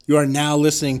You are now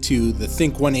listening to the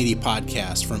Think 180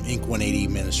 podcast from Inc. 180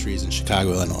 Ministries in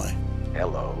Chicago, Illinois.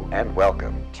 Hello and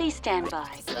welcome. Please stand by.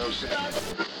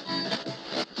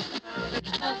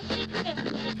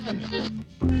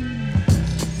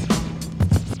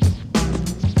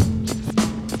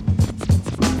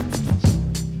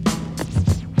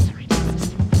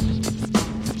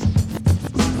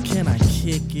 Can I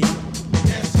kick it?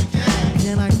 Yes, you can.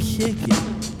 Can I kick it?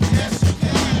 Yes, you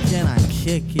can. Can I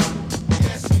kick it?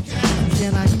 Yes, you can.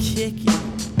 Can I kick it?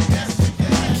 Yes, you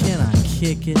can. Can I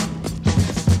kick it?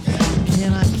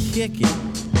 Can I kick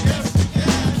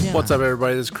it? What's up,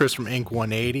 everybody? This is Chris from Inc.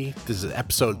 180. This is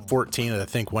episode 14 of the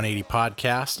Think 180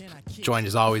 podcast. Joined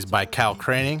as always by Kyle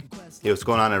Craning. Hey, what's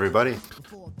going on, everybody?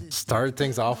 Started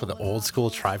things off with an old school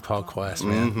Tribe Called Quest,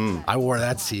 man. Mm-hmm. I wore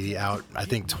that CD out, I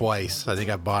think, twice. I think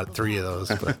I bought 3 of those,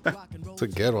 but it's a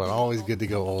good one. Always good to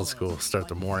go old school, start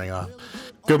the morning off.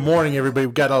 Good morning, everybody.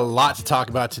 We've got a lot to talk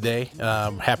about today.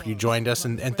 Happy you joined us,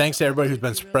 and thanks to everybody who's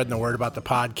been spreading the word about the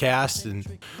podcast,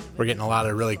 and we're getting a lot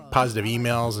of really positive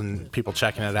emails and people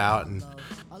checking it out and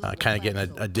kind of getting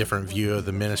a different view of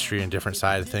the ministry and different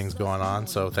side of things going on.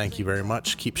 So thank you very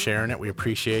much. Keep sharing it. We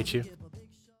appreciate you.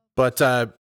 But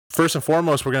first and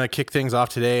foremost, we're going to kick things off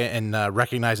today and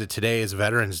recognize that today is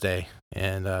Veterans Day,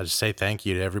 and just say thank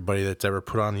you to everybody that's ever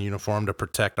put on the uniform to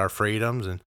protect our freedoms.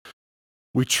 And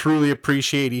we truly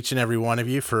appreciate each and every one of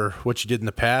you for what you did in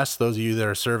the past. Those of you that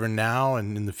are serving now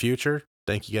and in the future,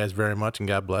 thank you guys very much, and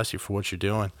God bless you for what you're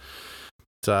doing.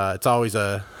 It's always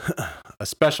a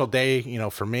special day, you know,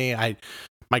 for me.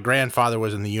 My grandfather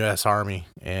was in the U.S. Army,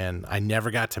 and I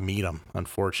never got to meet him,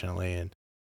 unfortunately. And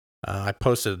I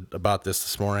posted about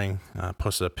this morning. I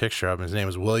posted a picture of him. His name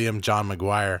was William John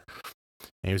McGuire.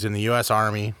 And he was in the U.S.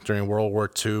 Army during World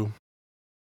War II,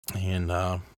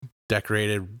 and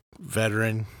decorated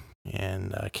veteran,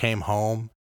 and came home.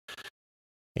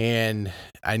 And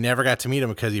I never got to meet him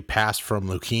because he passed from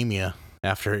leukemia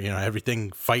after, you know,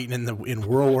 everything fighting in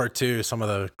World War II, some of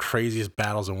the craziest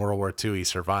battles in World War II. He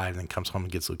survived and comes home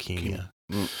and gets leukemia.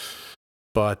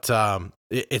 But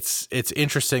it's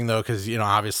interesting, though, because, you know,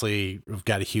 obviously we've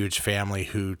got a huge family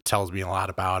who tells me a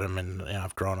lot about him, and, you know,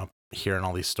 I've grown up hearing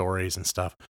all these stories and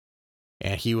stuff.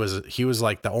 And he was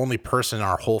like the only person in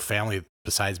our whole family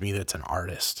besides me that's an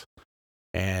artist.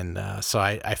 And so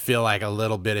I feel like a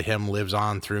little bit of him lives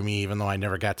on through me, even though I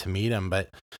never got to meet him. But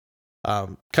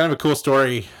kind of a cool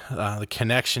story. The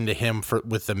connection to him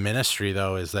with the ministry,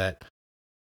 though, is that,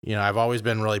 you know, I've always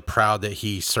been really proud that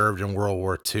he served in World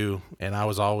War II, and I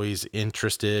was always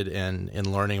interested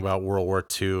in learning about World War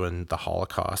II and the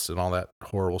Holocaust and all that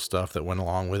horrible stuff that went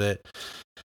along with it.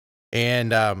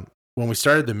 And when we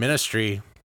started the ministry,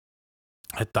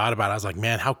 I thought about it. I was like,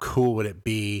 man, how cool would it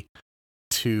be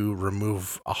to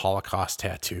remove a Holocaust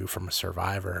tattoo from a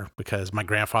survivor? Because my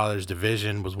grandfather's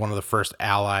division was one of the first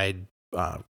Allied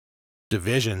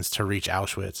divisions to reach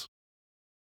Auschwitz.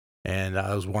 And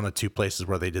it was one of 2 places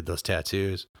where they did those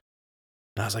tattoos.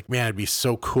 And I was like, man, it'd be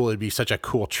so cool. It'd be such a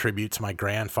cool tribute to my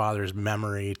grandfather's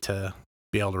memory to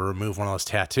be able to remove one of those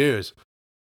tattoos.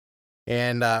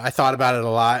 And I thought about it a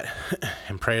lot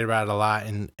and prayed about it a lot.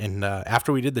 And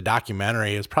after we did the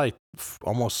documentary, it was probably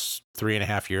almost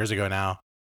 3.5 years ago now,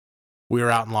 we were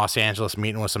out in Los Angeles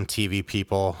meeting with some TV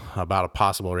people about a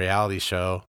possible reality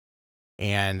show.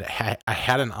 And I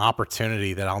had an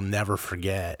opportunity that I'll never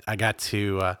forget. I got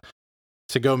to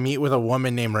go meet with a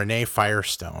woman named Renee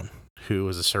Firestone, who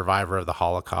was a survivor of the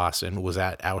Holocaust and was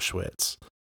at Auschwitz.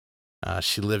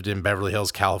 She lived in Beverly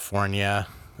Hills, California.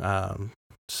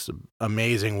 Just an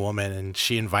amazing woman, and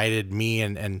she invited me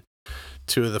and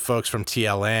 2 of the folks from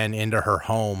TLN into her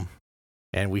home,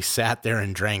 and we sat there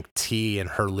and drank tea in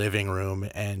her living room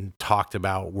and talked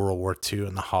about World War II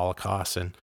and the Holocaust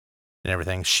and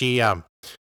everything. She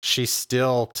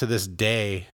still to this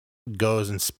day goes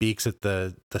and speaks at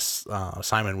the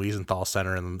Simon Wiesenthal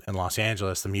Center in Los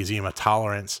Angeles, the Museum of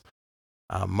Tolerance,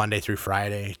 Monday through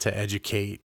Friday, to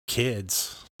educate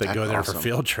kids that go there for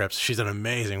field trips. She's an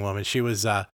amazing woman. She was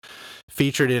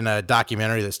featured in a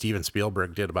documentary that Steven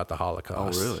Spielberg did about the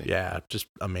Holocaust. Oh, really? Yeah, just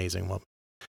amazing woman.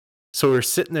 So we were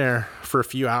sitting there for a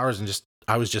few hours, and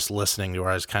I was just listening to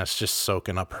her. I was kind of just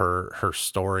soaking up her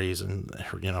stories and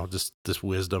her, you know, just this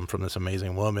wisdom from this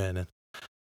amazing woman. And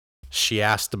she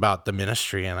asked about the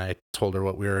ministry, and I told her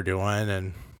what we were doing,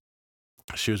 and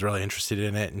she was really interested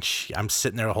in it. And I'm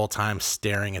sitting there the whole time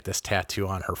staring at this tattoo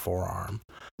on her forearm.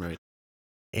 Right.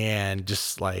 And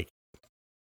just like,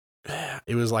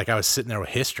 it was like I was sitting there with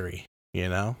history, you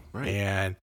know? Right.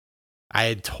 And I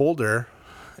had told her,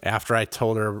 after I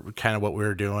told her kind of what we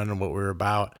were doing and what we were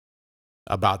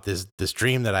about this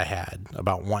dream that I had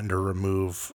about wanting to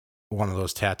remove one of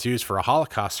those tattoos for a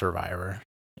Holocaust survivor.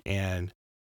 And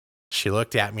she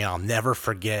looked at me, and I'll never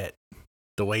forget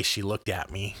the way she looked at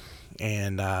me.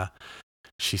 And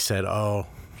she said,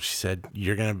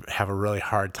 you're going to have a really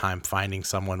hard time finding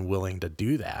someone willing to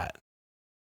do that.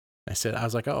 I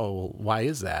was like, oh, well, why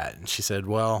is that? And she said,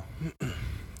 well,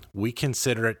 we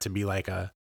consider it to be like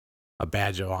a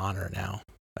badge of honor now.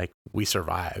 Like, we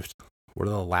survived. We're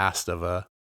the last of a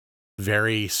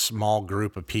very small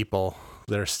group of people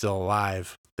that are still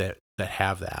alive that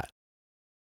have that.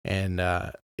 And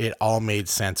it all made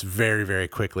sense very, very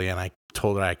quickly. And I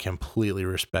told her I completely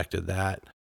respected that.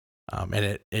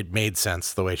 And it made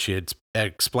sense the way she had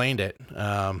explained it.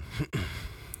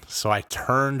 So I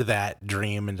turned that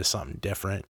dream into something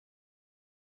different.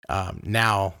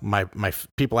 Now my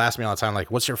people ask me all the time, like,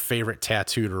 what's your favorite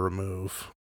tattoo to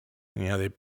remove? You know,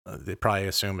 they probably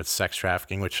assume it's sex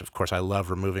trafficking, which of course I love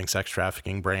removing sex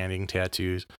trafficking, branding,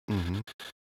 tattoos. Mm-hmm.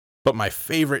 But my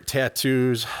favorite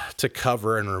tattoos to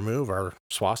cover and remove are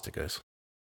swastikas.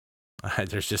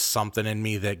 There's just something in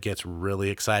me that gets really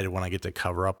excited when I get to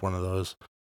cover up one of those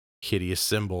hideous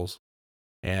symbols.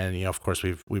 And, you know, of course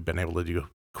we've been able to do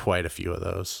quite a few of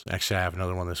those. Actually, I have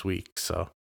another one this week. So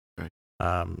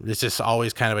it's just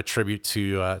always kind of a tribute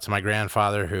to my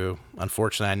grandfather, who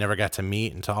unfortunately I never got to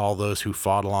meet, and to all those who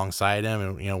fought alongside him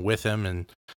and, you know, with him, and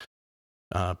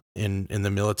in the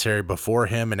military before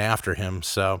him and after him.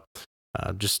 So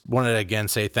just wanted to again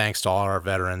say thanks to all our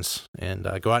veterans, and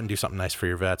go out and do something nice for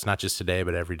your vets, not just today,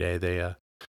 but every day. They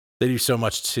do so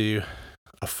much to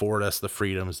afford us the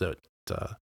freedoms that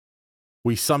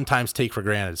we sometimes take for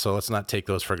granted. So let's not take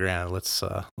those for granted. Let's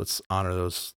honor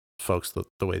those folks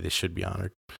the way they should be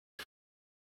honored.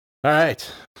 All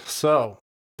right. So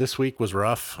this week was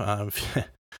rough.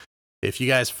 If you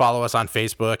guys follow us on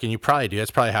Facebook, and you probably do,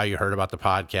 that's probably how you heard about the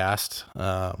podcast.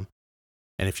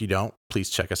 And if you don't, please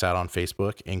check us out on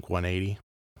Facebook, Inc. 180.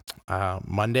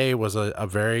 Monday was a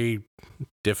very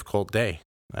difficult day.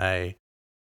 I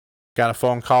got a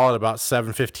phone call at about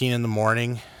 7:15 in the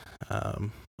morning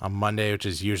on Monday, which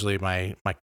is usually my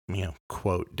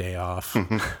quote day off.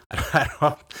 I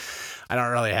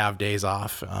don't really have days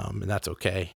off, and that's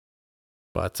okay.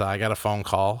 But I got a phone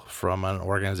call from an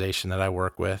organization that I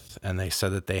work with, and they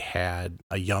said that they had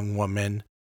a young woman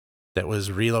that was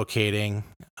relocating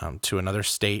to another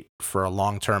state for a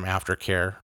long-term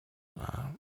aftercare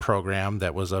program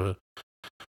that was a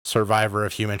survivor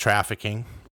of human trafficking.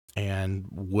 And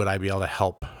would I be able to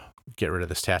help get rid of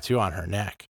this tattoo on her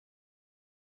neck?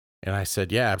 And I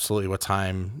said, yeah, absolutely. What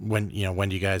time? When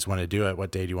do you guys want to do it?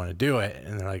 What day do you want to do it?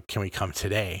 And they're like, can we come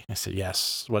today? I said,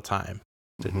 yes. What time?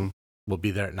 Mm-hmm. We'll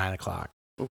be there at 9:00.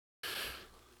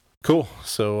 Cool.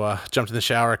 So jumped in the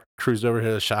shower, cruised over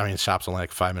to the shop. I mean, the shop's only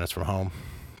like 5 minutes from home.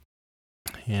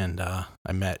 And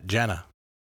I met Jenna.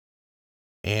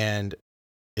 And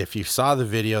if you saw the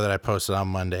video that I posted on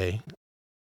Monday,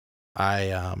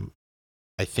 I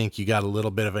think you got a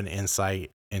little bit of an insight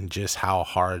in just how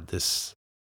hard this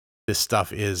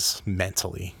stuff is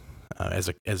mentally as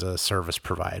a service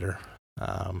provider.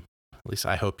 At least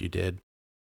I hope you did.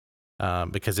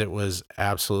 Because it was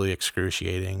absolutely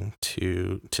excruciating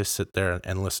to sit there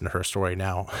and listen to her story.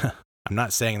 Now, I'm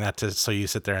not saying that so you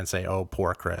sit there and say, oh,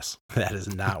 poor Chris. That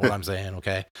is not what I'm saying,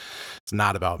 okay? It's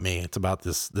not about me. It's about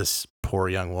this poor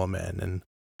young woman. And,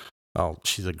 oh,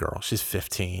 she's a girl. She's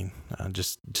 15,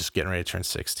 just getting ready to turn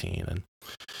 16.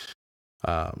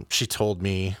 And she told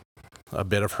me a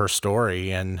bit of her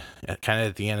story. And kind of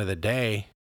at the end of the day,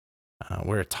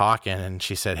 we were talking, and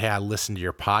she said, hey, I listened to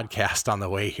your podcast on the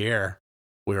way here.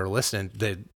 We were listening.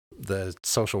 The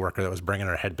social worker that was bringing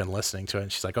her had been listening to it.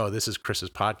 And she's like, oh, this is Chris's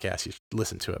podcast. You should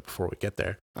listen to it before we get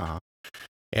there. Uh-huh.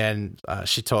 And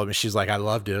she told me, she's like, I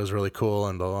loved it. It was really cool.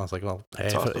 And I was like, well,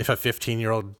 hey, awesome. If a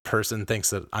 15-year-old person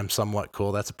thinks that I'm somewhat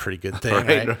cool, that's a pretty good thing.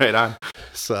 right on.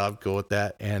 So I'm cool with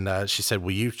that. And she said,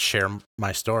 will you share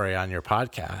my story on your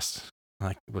podcast?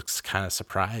 I was kind of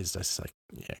surprised. I was like,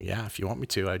 yeah, if you want me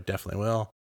to, I definitely will.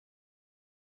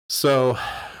 So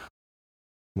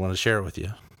I want to share it with you.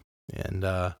 And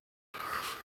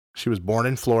she was born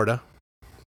in Florida.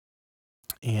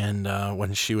 And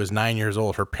when she was 9 years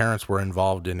old, her parents were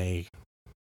involved in a,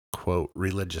 quote,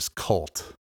 religious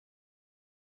cult.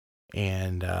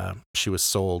 And she was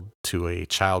sold to a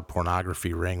child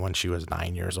pornography ring when she was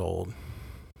 9 years old.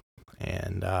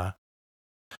 And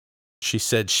she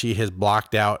said she has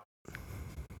blocked out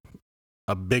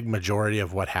a big majority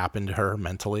of what happened to her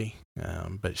mentally,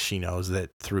 but she knows that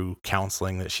through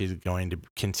counseling that she's going to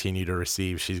continue to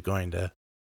receive, she's going to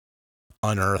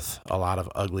unearth a lot of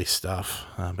ugly stuff,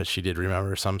 but she did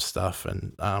remember some stuff.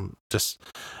 And just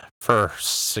for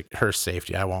her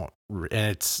safety, I won't and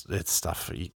it's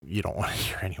stuff you don't want to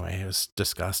hear anyway. It was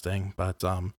disgusting. But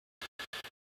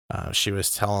she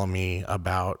was telling me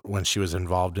about when she was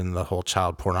involved in the whole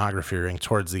child pornography ring.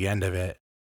 Towards the end of it,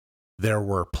 there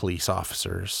were police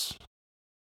officers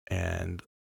and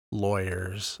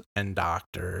lawyers and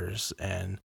doctors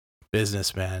and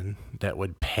businessmen that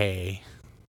would pay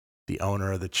the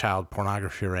owner of the child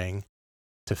pornography ring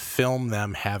to film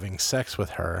them having sex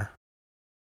with her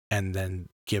and then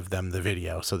give them the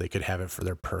video so they could have it for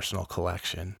their personal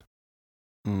collection.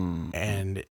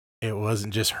 And it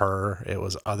wasn't just her, it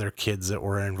was other kids that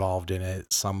were involved in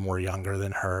it. Some were younger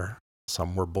than her,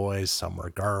 some were boys, some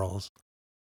were girls.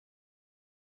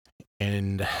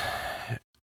 And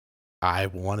I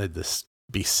wanted to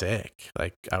be sick.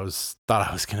 Like thought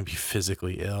I was going to be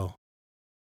physically ill.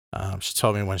 She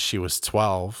told me when she was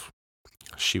 12,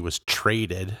 she was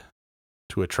traded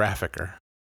to a trafficker.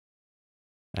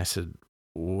 I said,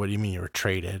 "What do you mean you were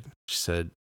traded?" She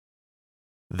said,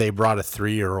 "They brought a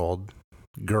 3-year-old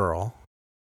girl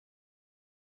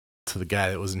to the guy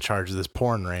that was in charge of this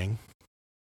porn ring,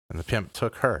 and the pimp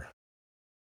took her."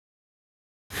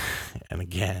 And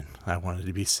again, I wanted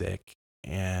to be sick.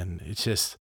 And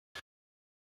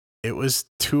it was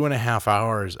 2.5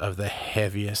 hours of the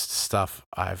heaviest stuff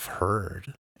I've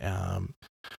heard.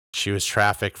 She was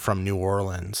trafficked from New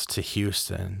Orleans to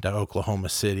Houston to Oklahoma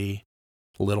City,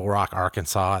 Little Rock,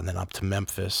 Arkansas, and then up to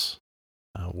Memphis,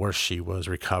 where she was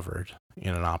recovered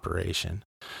in an operation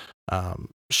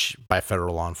by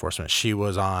federal law enforcement. She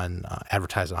was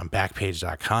advertised on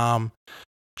Backpage.com.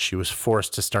 She was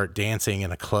forced to start dancing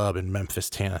in a club in Memphis,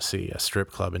 Tennessee, a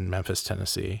strip club in Memphis,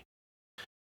 Tennessee.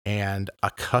 And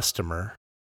a customer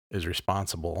is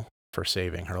responsible for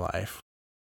saving her life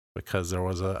because there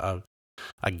was a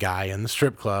guy in the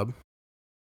strip club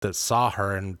that saw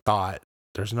her and thought,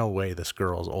 there's no way this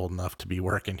girl's old enough to be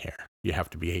working here. You have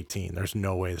to be 18. There's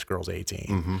no way this girl's 18.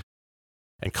 Mm-hmm.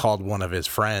 And called one of his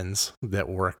friends that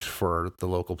worked for the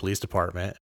local police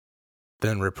department,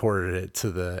 then reported it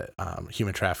to the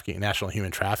National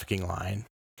Human Trafficking Line,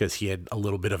 because he had a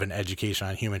little bit of an education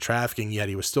on human trafficking, yet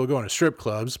he was still going to strip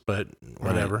clubs, but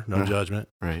whatever, no judgment.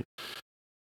 Right.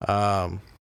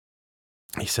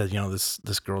 He said,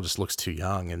 this girl just looks too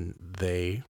young, and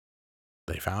they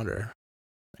found her,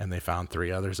 and they found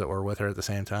 3 others that were with her at the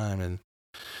same time and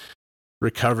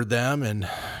recovered them. And,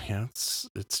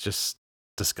 it's just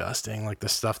disgusting. Like the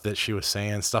stuff that she was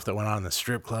saying, stuff that went on in the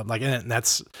strip club, like, and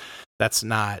that's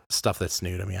not stuff that's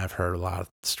new to me. I've heard a lot of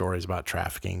stories about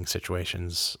trafficking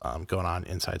situations going on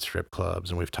inside strip clubs,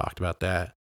 and we've talked about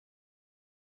that.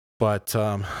 But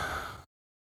the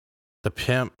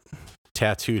pimp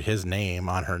tattooed his name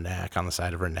on her neck, on the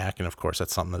side of her neck, and of course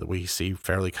that's something that we see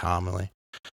fairly commonly.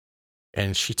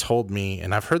 And she told me,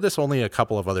 and I've heard this only a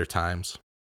couple of other times,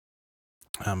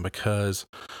 because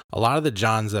a lot of the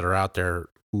Johns that are out there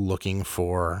looking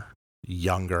for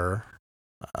younger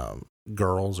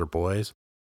girls or boys,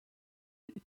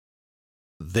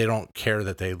 they don't care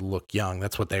that they look young.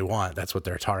 That's what they want. That's what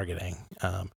they're targeting.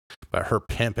 But her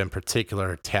pimp in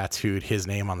particular tattooed his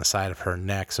name on the side of her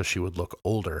neck so she would look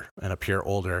older and appear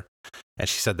older. And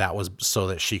she said that was so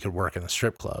that she could work in the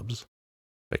strip clubs,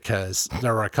 because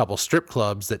there were a couple strip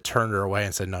clubs that turned her away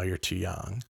and said, "No, you're too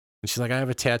young." And she's like, "I have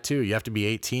a tattoo. You have to be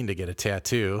 18 to get a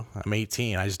tattoo. I'm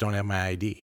 18. I just don't have my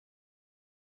ID."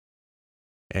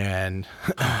 And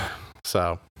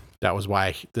so that was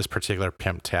why this particular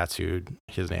pimp tattooed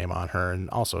his name on her, and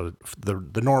also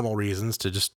the normal reasons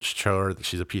to just show her that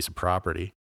she's a piece of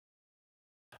property.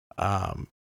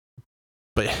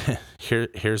 But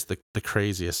here's the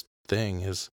craziest thing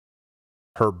is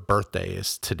her birthday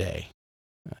is today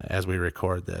as we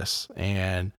record this.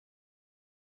 And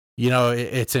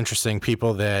it's interesting.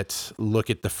 People that look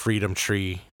at the Freedom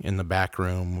Tree in the back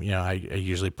room, I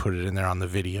usually put it in there on the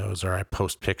videos, or I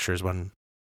post pictures when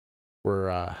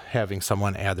we're having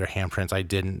someone add their handprints. I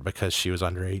didn't because she was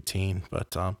under 18,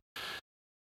 but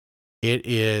it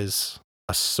is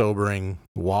a sobering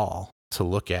wall to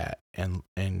look at. And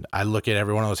I look at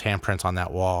every one of those handprints on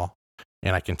that wall,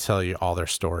 and I can tell you all their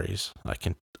stories. I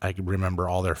can remember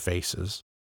all their faces.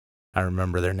 I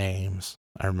remember their names.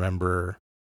 I remember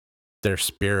their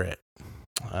spirit.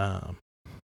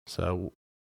 So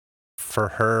for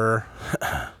her,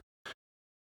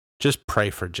 just pray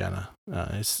for Jenna.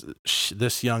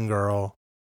 This young girl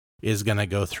is going to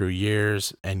go through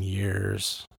years and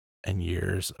years and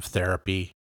years of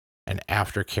therapy and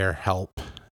aftercare help.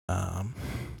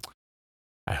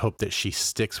 I hope that she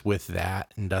sticks with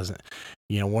that and doesn't,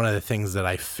 one of the things that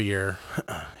I fear,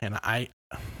 and I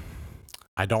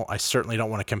certainly don't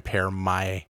want to compare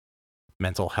my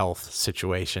mental health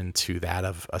situation to that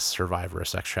of a survivor of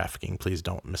sex trafficking. Please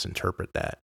don't misinterpret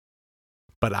that.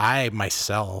 But I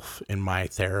myself in my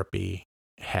therapy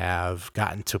have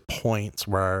gotten to points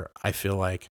where I feel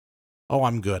like, oh,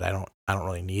 I'm good. I don't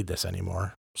really need this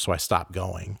anymore. So I stop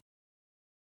going.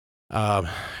 And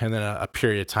then a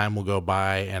period of time will go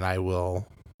by and I will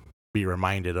be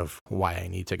reminded of why I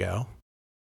need to go.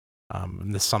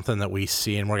 And this is something that we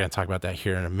see, and we're going to talk about that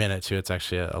here in a minute too. It's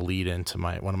actually a lead into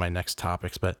one of my next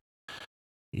topics, but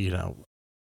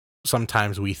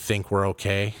sometimes we think we're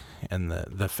okay. And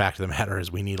the fact of the matter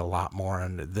is we need a lot more.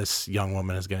 And this young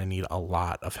woman is going to need a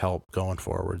lot of help going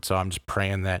forward. So I'm just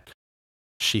praying that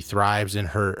she thrives in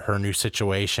her new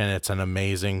situation. It's an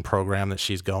amazing program that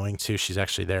she's going to. She's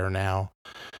actually there now.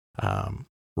 We're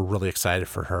really excited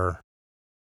for her.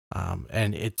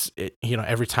 And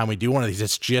every time we do one of these,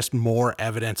 it's just more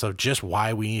evidence of just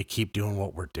why we need to keep doing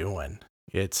what we're doing.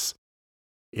 It's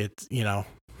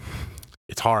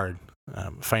hard.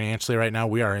 Financially right now,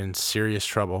 we are in serious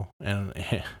trouble, and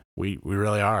we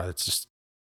really are. It's just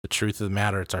the truth of the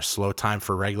matter. It's our slow time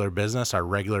for regular business. Our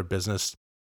regular business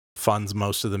funds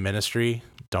most of the ministry.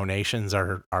 Donations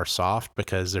are soft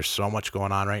because there's so much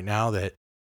going on right now that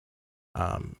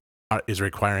is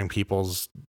requiring people's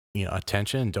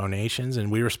attention and donations, and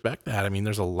we respect that. I mean,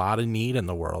 there's a lot of need in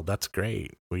the world. That's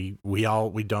great. We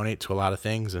donate to a lot of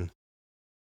things, and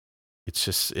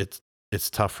it's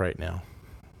tough right now.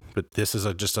 But this is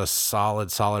just a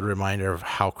solid reminder of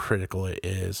how critical it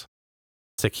is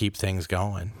to keep things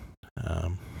going.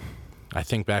 I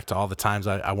think back to all the times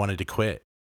I wanted to quit.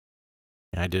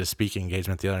 And I did a speaking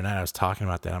engagement the other night. I was talking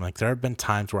about that. I'm like, there have been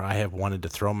times where I have wanted to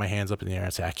throw my hands up in the air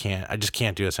and say, I just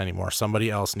can't do this anymore. Somebody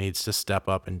else needs to step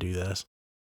up and do this.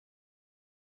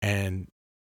 And,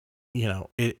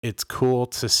 it's cool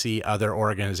to see other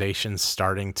organizations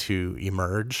starting to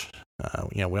emerge.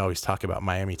 We always talk about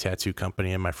Miami Tattoo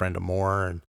Company and my friend Amore,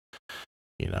 and,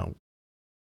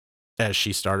 as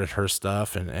she started her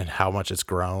stuff and how much it's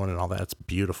grown and all that, it's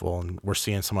beautiful. And we're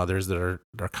seeing some others that are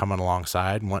coming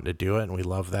alongside and wanting to do it. And we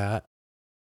love that.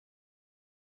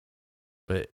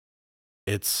 But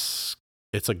it's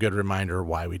a good reminder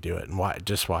why we do it and why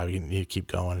we need to keep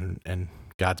going, and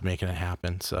God's making it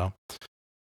happen. So,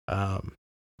 I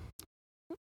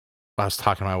was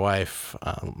talking to my wife.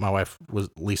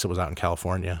 Lisa was out in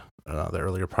California the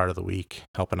earlier part of the week,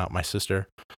 helping out my sister.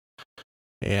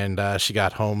 And she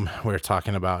got home. We were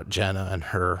talking about Jenna and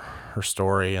her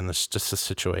story and just the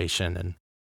situation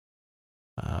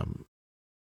and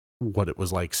what it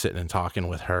was like sitting and talking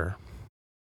with her.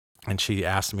 And she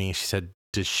asked me, she said,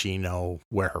 does she know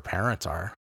where her parents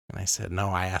are? And I said, no,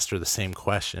 I asked her the same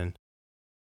question.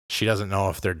 She doesn't know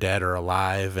if they're dead or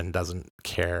alive and doesn't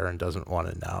care and doesn't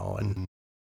want to know. And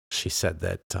she said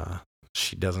that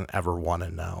she doesn't ever want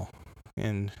to know.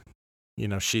 And,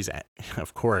 she's,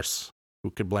 of course,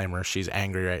 who could blame her? She's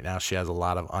angry right now. She has a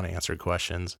lot of unanswered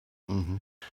questions. Mm-hmm.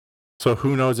 So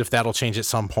who knows if that'll change at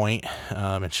some point,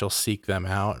 and she'll seek them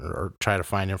out or try to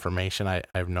find information. I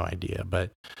have no idea,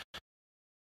 but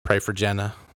pray for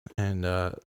Jenna and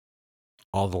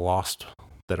all the lost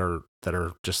that are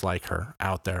just like her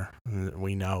out there. And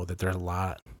we know that there's a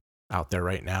lot out there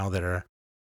right now that are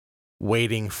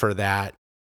waiting for that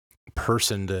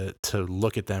person to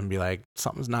look at them and be like,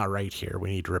 something's not right here. We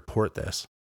need to report this.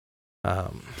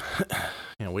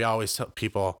 We always tell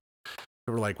people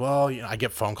who are like, well, I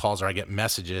get phone calls or I get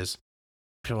messages.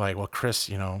 People are like, well, Chris,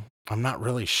 I'm not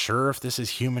really sure if this is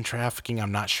human trafficking.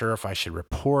 I'm not sure if I should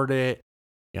report it.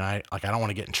 I don't want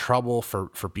to get in trouble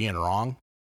for being wrong.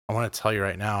 I want to tell you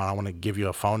right now, and I want to give you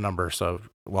a phone number. So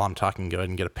while I'm talking, go ahead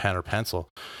and get a pen or pencil.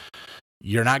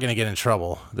 You're not going to get in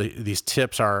trouble. These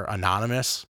tips are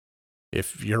anonymous.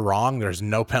 If you're wrong, there's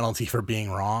no penalty for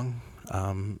being wrong.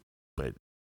 But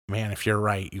man, if you're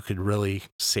right, you could really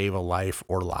save a life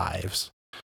or lives.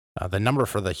 The number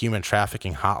for the human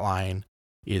trafficking hotline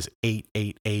is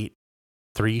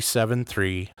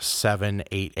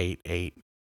 888-373-7888.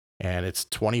 And it's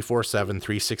 24/7,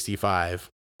 365.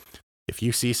 If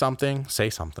you see something, say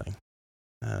something.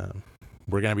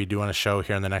 We're going to be doing a show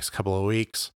here in the next couple of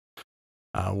weeks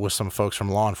with some folks from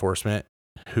law enforcement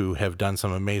who have done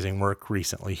some amazing work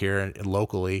recently here and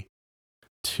locally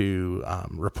to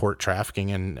report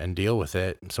trafficking and deal with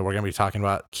it. So we're going to be talking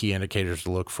about key indicators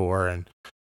to look for and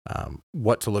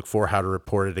what to look for, how to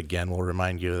report it. Again, we'll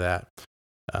remind you of that.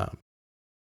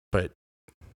 But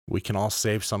we can all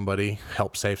save somebody,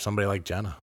 help save somebody like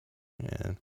Jenna.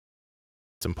 And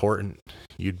it's important.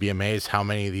 You'd be amazed how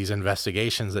many of these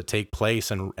investigations that take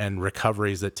place and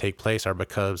recoveries that take place are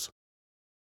because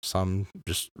some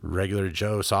just regular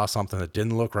Joe saw something that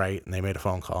didn't look right and they made a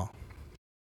phone call.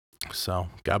 So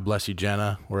God bless you,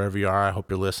 Jenna, wherever you are. I hope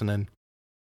you're listening.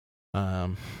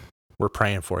 We're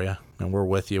praying for you, and we're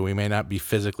with you. We may not be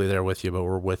physically there with you, but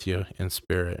we're with you in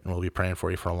spirit, and we'll be praying for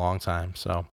you for a long time.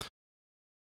 So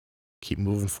keep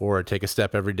moving forward. Take a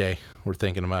step every day. We're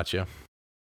thinking about you.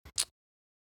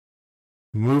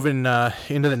 Moving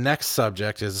into the next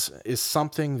subject is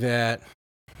something that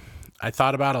I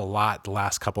thought about a lot the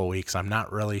last couple of weeks. I'm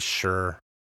not really sure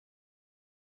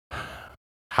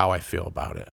how I feel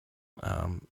about it.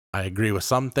 I agree with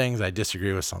some things. I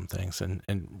disagree with some things. And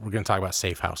we're going to talk about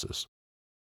safe houses.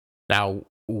 Now,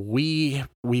 we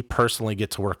personally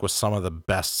get to work with some of the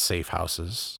best safe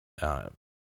houses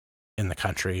in the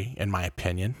country, in my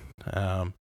opinion.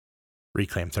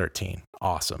 Reclaim 13.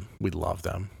 Awesome. We love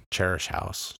them. Cherish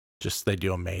House. Just, they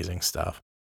do amazing stuff.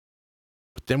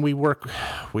 But then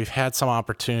we've had some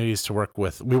opportunities to work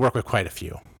with quite a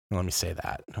few. Let me say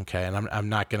that. Okay. And I'm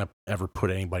not going to ever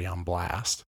put anybody on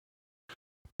blast,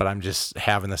 but I'm just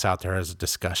having this out there as a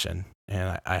discussion.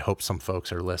 And I hope some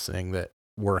folks are listening that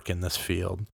work in this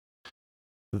field.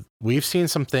 We've seen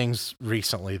some things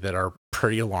recently that are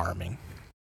pretty alarming.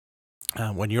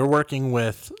 When you're working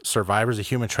with survivors of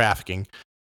human trafficking,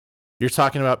 you're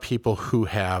talking about people who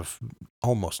have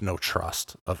almost no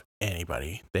trust of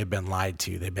anybody. They've been lied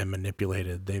to. They've been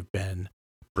manipulated. They've been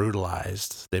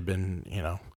brutalized. They've been,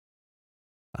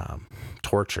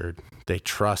 tortured. They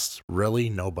trust really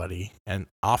nobody. And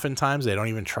oftentimes they don't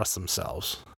even trust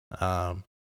themselves. And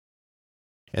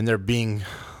they're being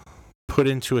put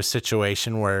into a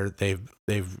situation where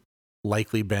they've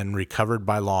likely been recovered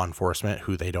by law enforcement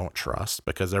who they don't trust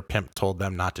because their pimp told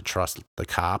them not to trust the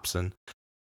cops and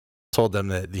told them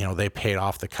that, they paid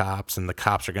off the cops and the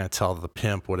cops are going to tell the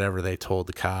pimp whatever they told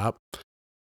the cop.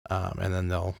 And then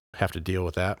they'll have to deal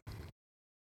with that.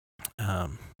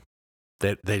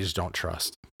 They just don't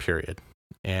trust, period.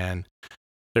 And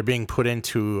they're being put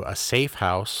into a safe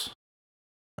house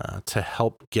to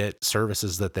help get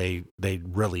services that they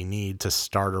really need to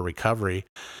start a recovery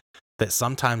that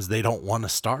sometimes they don't want to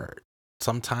start.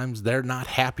 Sometimes they're not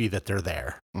happy that they're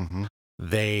there. Mm-hmm.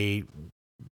 They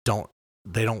don't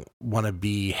want to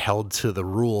be held to the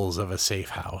rules of a safe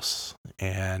house,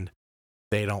 and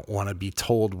they don't want to be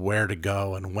told where to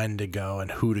go and when to go and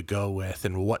who to go with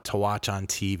and what to watch on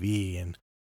TV and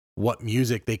what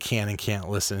music they can and can't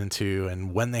listen to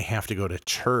and when they have to go to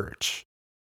church.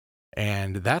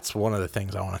 And that's one of the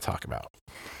things I want to talk about.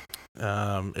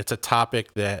 It's a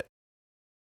topic that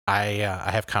I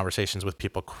have conversations with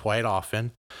people quite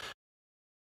often.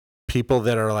 People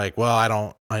that are like,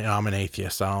 well, I'm an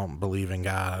atheist. I don't believe in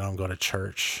God. I don't go to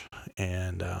church.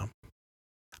 And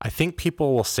I think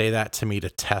people will say that to me to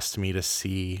test me to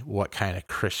see what kind of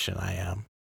Christian I am.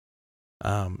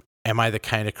 Am I the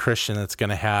kind of Christian that's going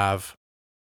to have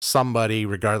somebody,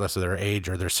 regardless of their age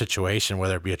or their situation,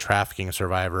 whether it be a trafficking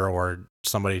survivor or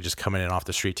somebody just coming in off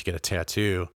the street to get a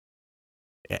tattoo?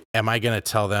 Am I going to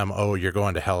tell them, oh, you're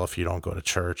going to hell if you don't go to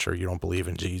church or you don't believe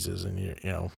in Jesus? And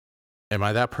am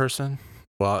I that person?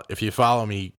 Well, if you follow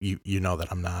me, you know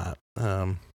that I'm not.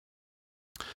 I'm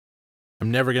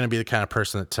never going to be the kind of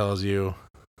person that tells you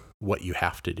what you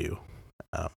have to do.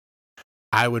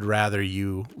 I would rather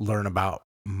you learn about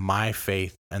my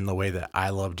faith and the way that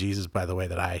I love Jesus by the way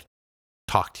that I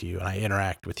talk to you and I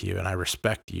interact with you and I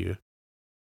respect you.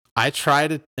 I try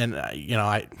to, and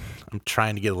I'm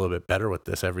trying to get a little bit better with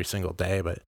this every single day,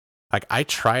 but like I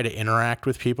try to interact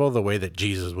with people the way that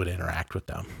Jesus would interact with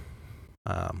them.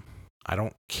 I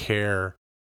don't care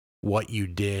what you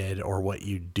did or what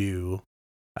you do.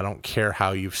 I don't care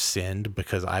how you've sinned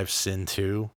because I've sinned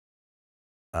too.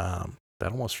 That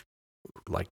almost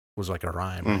was like a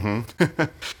rhyme. Mm-hmm.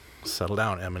 Settle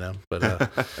down, Eminem. But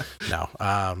no,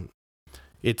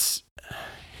 it's,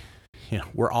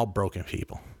 we're all broken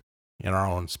people in our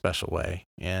own special way.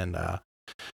 And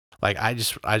I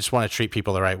just want to treat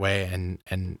people the right way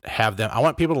and have them. I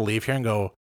want people to leave here and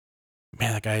go,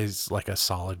 man, that guy's like a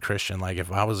solid Christian. Like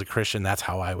if I was a Christian, that's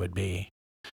how I would be.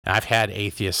 And I've had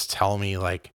atheists tell me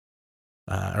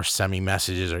or send me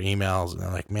messages or emails, and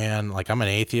they're like, man, like I'm an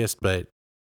atheist, but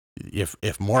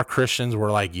if more Christians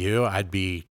were like you, I'd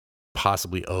be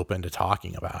possibly open to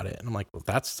talking about it. And I'm like, well,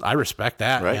 I respect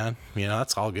that, right, man.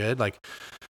 That's all good. Like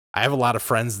I have a lot of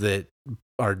friends that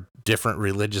are different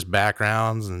religious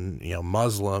backgrounds and,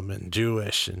 Muslim and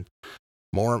Jewish and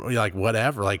more like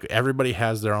whatever, like everybody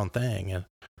has their own thing. And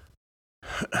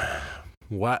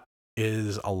what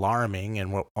is alarming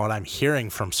and what I'm hearing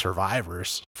from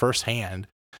survivors firsthand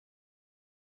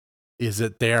is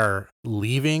that they're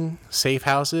leaving safe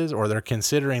houses or they're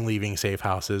considering leaving safe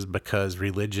houses because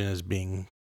religion is being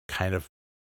kind of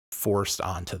forced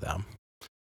onto them.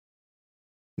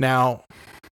 Now,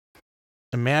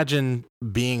 imagine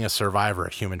being a survivor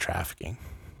of human trafficking,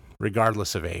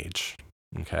 regardless of age,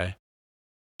 okay?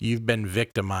 You've been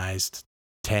victimized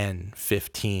 10,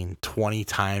 15, 20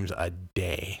 times a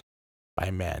day by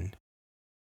men.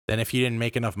 Then if you didn't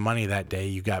make enough money that day,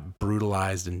 you got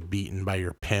brutalized and beaten by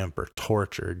your pimp or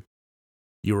tortured.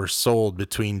 You were sold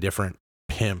between different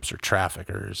pimps or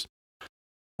traffickers.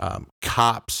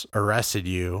 Cops arrested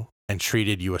you and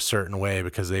treated you a certain way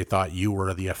because they thought you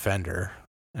were the offender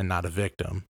and not a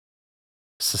victim.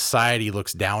 Society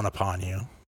looks down upon you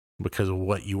because of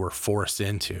what you were forced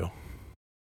into.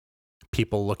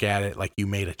 People look at it like you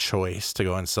made a choice to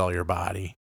go and sell your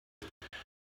body.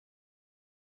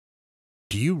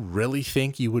 Do you really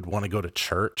think you would want to go to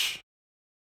church?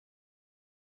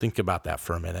 Think about that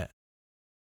for a minute.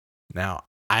 Now,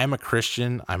 I am a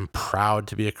Christian. I'm proud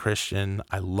to be a Christian.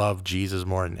 I love Jesus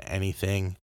more than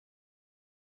anything.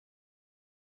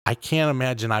 I can't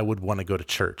imagine I would want to go to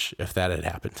church if that had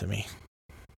happened to me.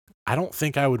 I don't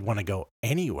think I would want to go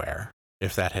anywhere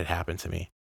if that had happened to me.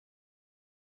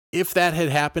 If that had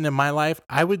happened in my life,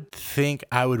 I would think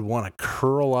I would want to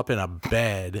curl up in a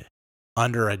bed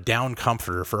under a down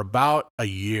comforter for about a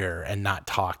year and not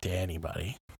talk to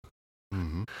anybody.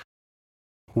 Mm-hmm.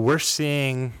 We're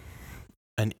seeing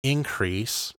an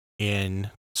increase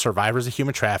in survivors of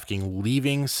human trafficking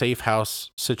leaving safe house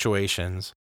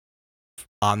situations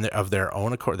of their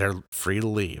own accord. They're free to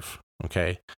leave.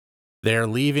 Okay. They're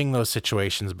leaving those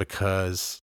situations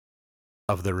because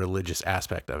of the religious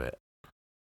aspect of it.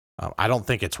 I don't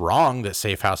think it's wrong that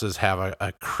safe houses have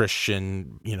a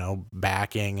Christian,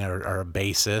 backing or a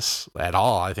basis at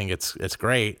all. I think it's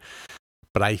great,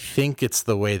 but I think it's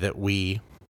the way that we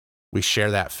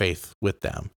share that faith with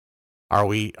them. Are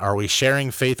we sharing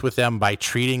faith with them by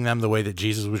treating them the way that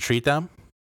Jesus would treat them?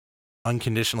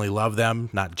 Unconditionally love them,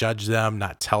 not judge them,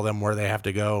 not tell them where they have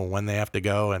to go and when they have to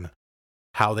go and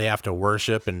how they have to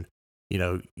worship. And,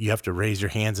 you have to raise your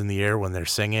hands in the air when they're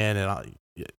singing. And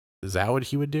is that what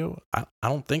he would do? I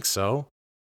don't think so.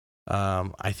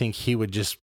 I think he would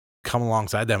just come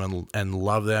alongside them and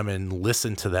love them and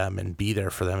listen to them and be there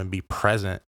for them and be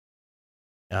present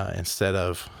instead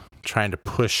of trying to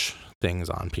push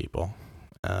things on people.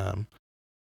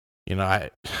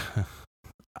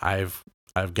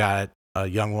 I've got a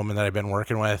young woman that I've been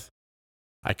working with.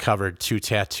 I covered 2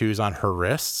 tattoos on her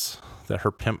wrists that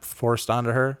her pimp forced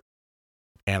onto her.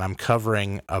 And I'm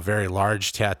covering a very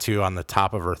large tattoo on the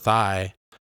top of her thigh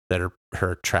that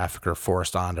her trafficker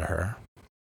forced onto her.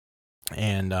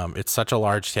 And it's such a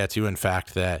large tattoo, in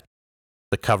fact, that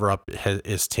the cover-up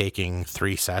is taking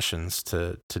 3 sessions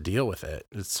to deal with it.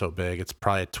 It's so big. It's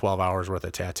probably 12 hours worth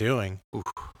of tattooing. Oof.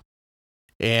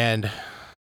 And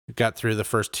got through the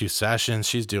first 2 sessions.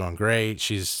 She's doing great.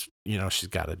 She's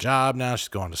got a job now. She's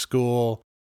going to school.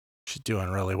 She's doing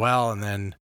really well. And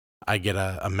then I get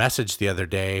a message the other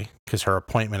day because her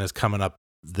appointment is coming up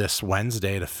this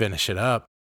Wednesday to finish it up.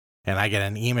 And I get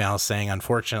an email saying,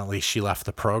 unfortunately, she left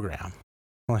the program.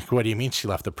 I'm like, what do you mean she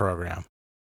left the program?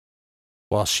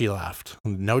 Well, she left.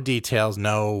 No details,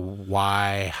 no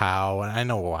why, how. And I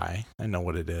know why. I know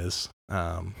what it is.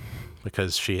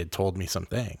 Because she had told me some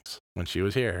things when she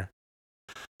was here.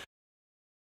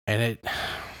 And it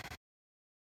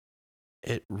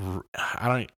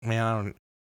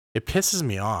pisses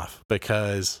me off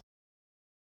because,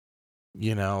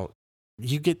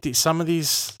 you get some of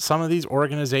these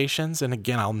organizations, and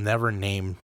again, I'll never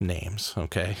name names.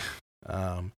 Okay.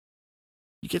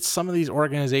 You get some of these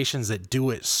organizations that do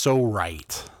it so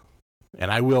right. And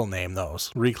I will name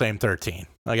those. Reclaim 13.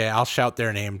 Okay, I'll shout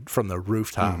their name from the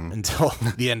rooftop until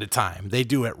the end of time. They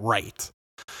do it right.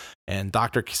 And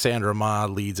Dr. Cassandra Ma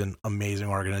leads an amazing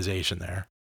organization there.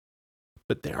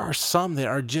 But there are some that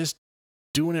are just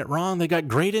doing it wrong. They got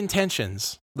great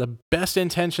intentions, the best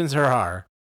intentions there are,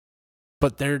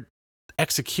 but their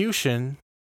execution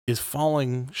is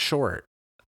falling short.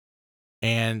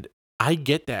 And I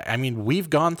get that. I mean, we've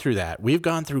gone through that. We've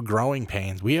gone through growing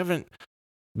pains. We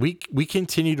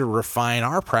continue to refine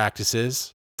our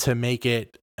practices to make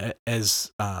it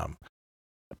as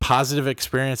positive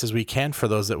experience as we can for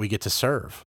those that we get to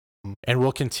serve. And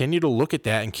we'll continue to look at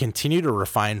that and continue to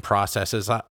refine processes.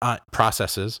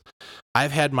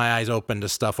 I've had my eyes open to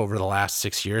stuff over the last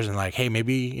 6 years and like, hey,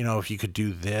 maybe, if you could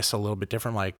do this a little bit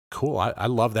different, like, cool. I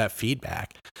love that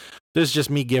feedback. This is just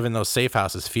me giving those safe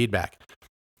houses feedback.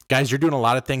 Guys, you're doing a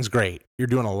lot of things great. You're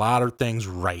doing a lot of things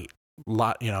right.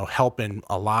 Helping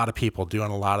a lot of people,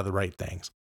 doing a lot of the right things.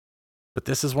 But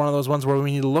this is one of those ones where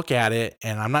we need to look at it.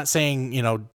 And I'm not saying,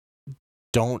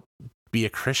 don't be a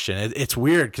Christian. It's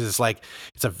weird because it's like,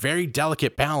 it's a very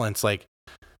delicate balance. Like,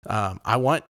 I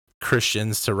want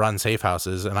Christians to run safe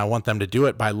houses, and I want them to do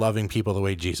it by loving people the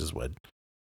way Jesus would,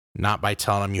 not by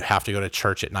telling them you have to go to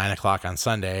church at 9:00 on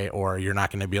Sunday, or you're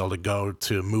not going to be able to go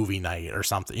to a movie night or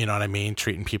something. You know what I mean?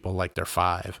 Treating people like they're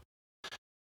 5.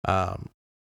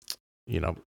 You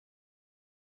know,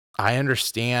 I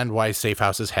understand why safe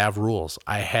houses have rules.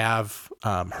 I have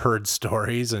heard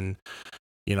stories and,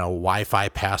 you know, Wi-Fi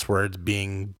passwords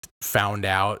being found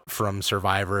out from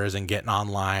survivors and getting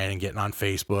online and getting on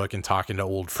Facebook and talking to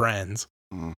old friends.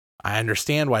 I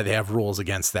understand why they have rules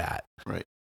against that. Right.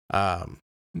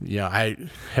 You know, I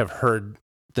have heard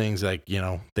things like, you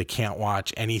know, they can't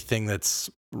watch anything that's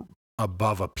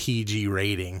above a PG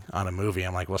rating on a movie.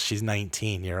 I'm like, well, she's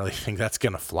 19. You really think that's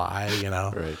going to fly, you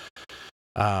know? Right.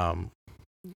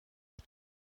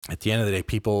 At the end of the day,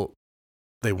 people,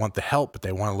 they want the help, but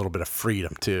they want a little bit of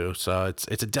freedom too. So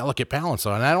it's a delicate balance.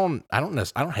 So, and I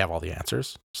don't have all the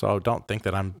answers. So don't think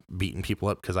that I'm beating people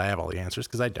up because I have all the answers,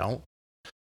 because I don't.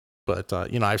 But,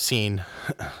 you know, I've seen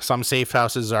some safe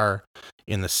houses are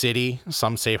in the city.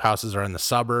 Some safe houses are in the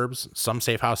suburbs. Some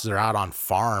safe houses are out on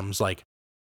farms, like,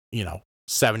 you know,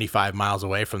 75 miles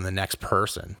away from the next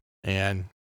person. And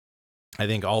I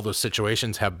think all those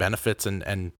situations have benefits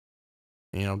and,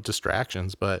 you know,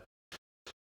 distractions, but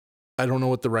I don't know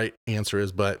what the right answer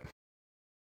is, but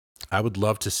I would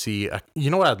love to see, you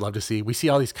know what I'd love to see? We see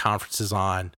all these conferences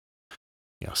on,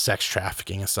 you know, sex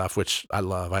trafficking and stuff, which I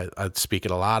love. I speak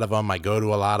at a lot of them. I go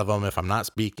to a lot of them if I'm not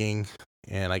speaking,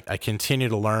 and I continue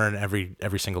to learn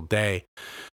every single day,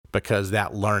 because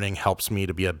that learning helps me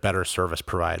to be a better service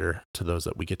provider to those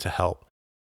that we get to help.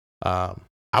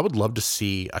 I would love to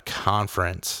see a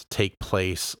conference take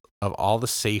place of all the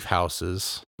safe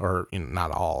houses, or, you know, not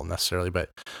all necessarily,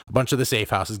 but a bunch of the safe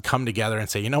houses come together and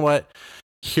say, you know what,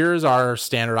 here's our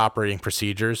standard operating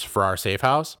procedures for our safe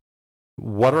house.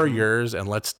 What are yours? And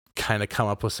let's kind of come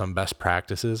up with some best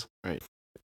practices. Right.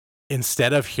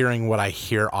 Instead of hearing what I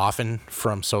hear often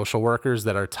from social workers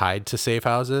that are tied to safe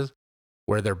houses,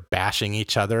 where they're bashing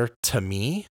each other to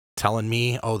me, telling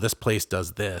me, oh, this place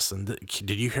does this. And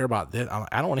did you hear about this?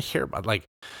 I don't want to hear about, like,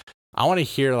 I want to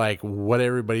hear like what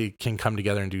everybody can come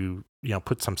together and do, you know,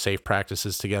 put some safe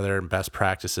practices together and best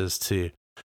practices to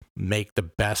make the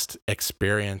best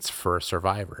experience for a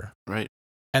survivor. Right.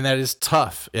 And that is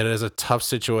tough. It is a tough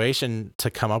situation to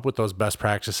come up with those best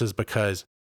practices, because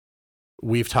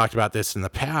we've talked about this in the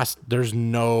past. There's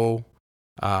no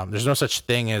such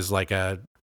thing as like an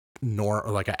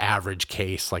average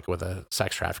case, like with a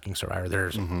sex trafficking survivor.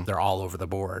 They're all over the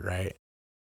board, right?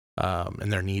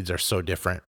 And their needs are so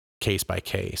different case by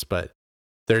case, but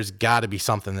there's got to be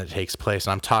something that takes place.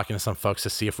 And I'm talking to some folks to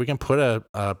see if we can put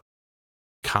a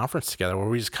conference together where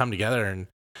we just come together. And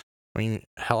I mean,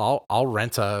 hell, I'll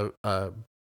rent a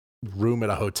room at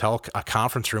a hotel, a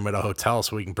conference room at a hotel,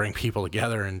 so we can bring people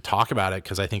together and talk about it,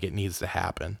 because I think it needs to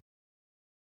happen.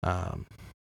 I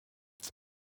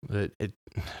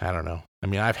don't know. I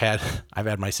mean, I've had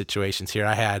my situations here.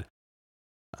 I'm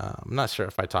not sure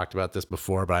if I talked about this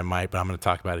before, but I might, but I'm going to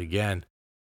talk about it again.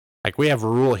 Like, we have a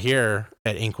rule here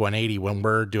at Inc. 180 when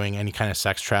we're doing any kind of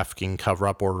sex trafficking cover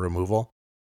up or removal.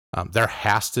 There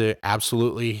has to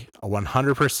absolutely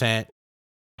 100%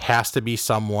 has to be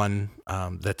someone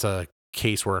that's a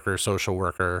caseworker, social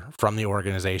worker from the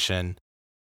organization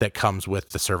that comes with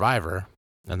the survivor,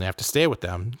 and they have to stay with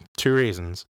them. 2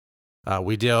 reasons.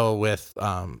 We deal with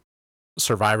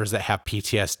survivors that have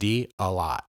PTSD a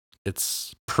lot.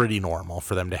 It's pretty normal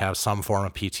for them to have some form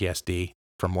of PTSD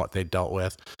from what they dealt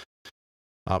with.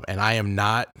 And I am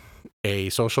not a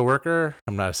social worker.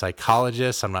 I'm not a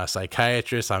psychologist. I'm not a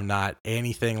psychiatrist. I'm not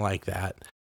anything like that.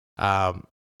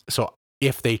 So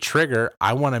if they trigger,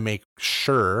 I want to make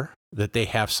sure that they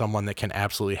have someone that can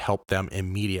absolutely help them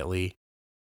immediately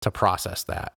to process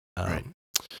that. Right.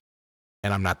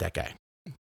 And I'm not that guy.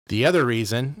 The other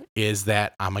reason is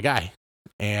that I'm a guy,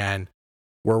 and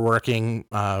we're working,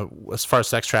 as far as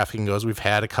sex trafficking goes, we've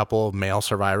had a couple of male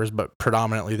survivors, but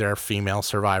predominantly there are female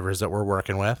survivors that we're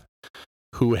working with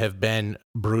who have been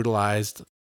brutalized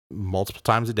multiple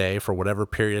times a day for whatever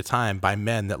period of time by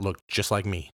men that look just like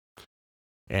me.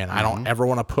 And I don't ever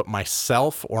want to put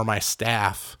myself or my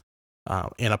staff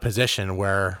in a position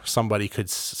where somebody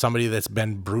that's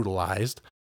been brutalized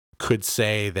could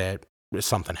say that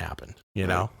something happened, you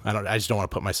know? I just don't want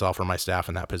to put myself or my staff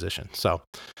in that position. So,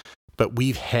 but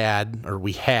we had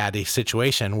a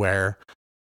situation where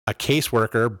a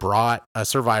caseworker brought a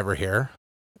survivor here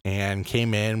and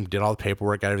came in, did all the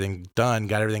paperwork, got everything done,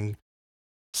 got everything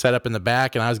set up in the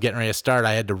back, and I was getting ready to start.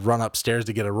 I had to run upstairs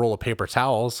to get a roll of paper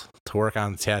towels to work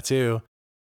on the tattoo.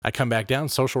 I come back down,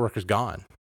 social worker's gone.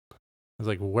 I was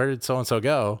like, where did so-and-so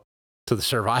go? To the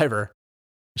survivor.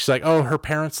 She's like, oh, her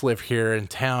parents live here in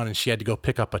town and she had to go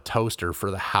pick up a toaster for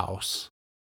the house.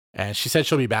 And she said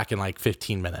she'll be back in like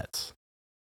 15 minutes.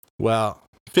 Well,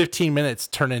 15 minutes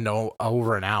turned into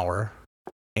over an hour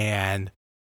and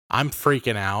I'm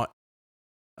freaking out.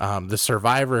 The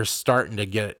survivor is starting to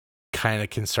get kind of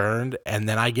concerned. And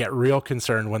then I get real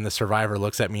concerned when the survivor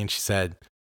looks at me and she said,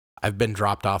 I've been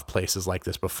dropped off places like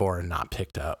this before and not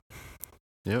picked up.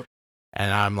 Yep.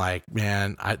 And I'm like,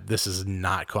 man, this is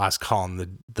not cool. I was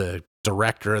calling the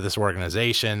director of this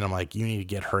organization. I'm like, you need to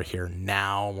get her here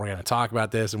now. We're going to talk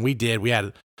about this. And we did. We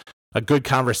had a good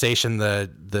conversation. The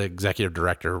executive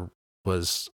director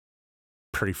was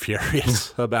pretty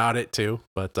furious about it too.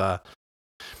 But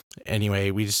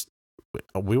anyway, we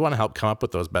want to help come up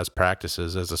with those best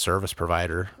practices as a service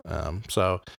provider.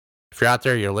 So if you're out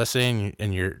there, you're listening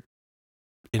and you're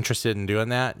interested in doing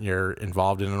that, you're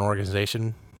involved in an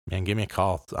organization, man, give me a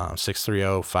call,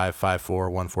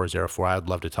 630-554-1404. I'd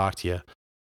love to talk to you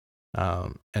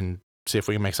and see if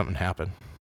we can make something happen.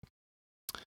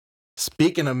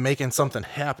 Speaking of making something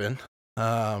happen,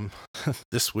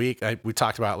 this week, we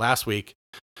talked about last week.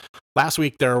 Last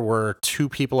week, there were 2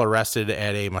 people arrested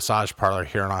at a massage parlor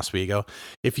here in Oswego.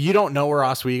 If you don't know where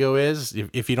Oswego is,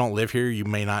 if you don't live here, you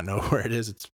may not know where it is.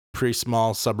 It's a pretty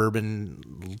small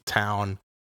suburban town,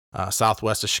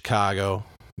 southwest of Chicago,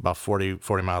 about 40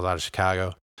 miles out of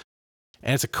Chicago.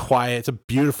 And it's a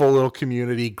beautiful little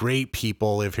community. Great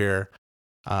people live here.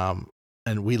 And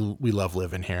we love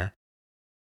living here.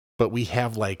 But we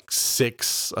have like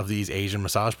 6 of these Asian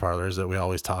massage parlors that we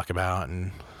always talk about.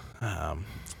 And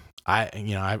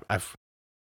I've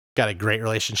got a great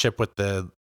relationship with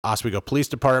the Oswego Police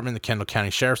Department, the Kendall County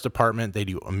Sheriff's Department. They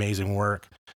do amazing work.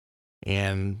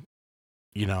 And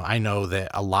I know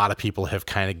that a lot of people have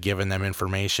kind of given them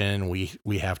information.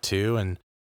 We have too, and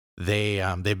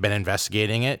they've been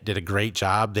investigating it. Did a great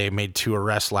job. They made 2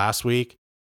 arrests last week,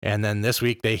 and then this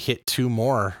week they hit 2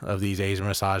 more of these Asian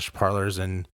massage parlors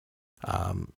and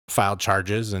filed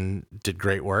charges and did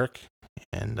great work.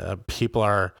 And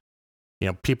people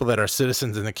that are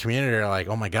citizens in the community are like,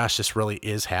 "Oh my gosh, this really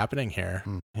is happening here."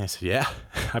 And I said, "Yeah,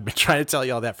 I've been trying to tell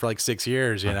you all that for like 6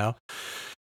 years,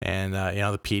 And,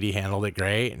 the P.O.D handled it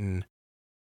great, and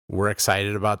we're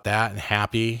excited about that and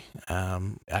happy.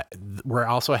 We're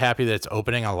also happy that it's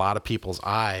opening a lot of people's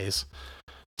eyes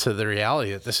to the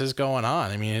reality that this is going on.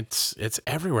 I mean, it's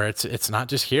everywhere. It's not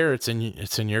just here. It's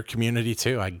in your community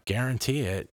too. I guarantee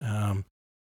it.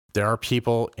 There are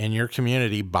people in your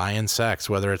community buying sex,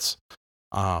 whether it's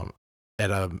at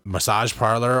a massage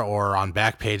parlor or on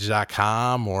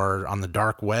Backpage.com or on the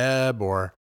dark web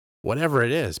or whatever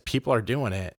it is. People are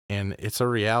doing it, and it's a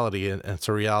reality, and it's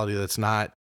a reality that's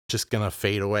not just going to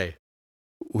fade away.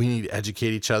 We need to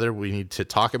educate each other. We need to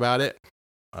talk about it.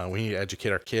 We need to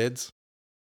educate our kids.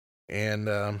 And,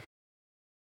 but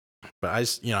I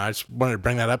just wanted to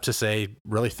bring that up to say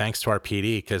really thanks to our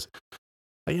PD, because,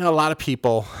 a lot of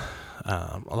people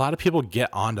get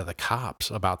onto the cops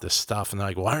about this stuff, and they're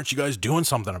like, why aren't you guys doing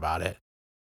something about it?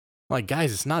 Like,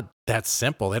 guys, it's not that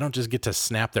simple. They don't just get to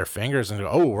snap their fingers and go,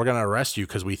 oh, we're going to arrest you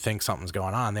because we think something's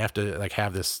going on. They have to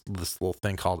have this little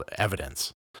thing called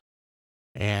evidence.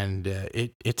 And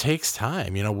it takes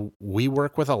time. We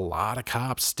work with a lot of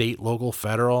cops, state, local,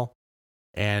 federal.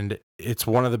 And it's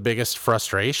one of the biggest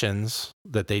frustrations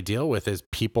that they deal with is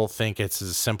people think it's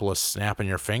as simple as snapping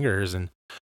your fingers. And,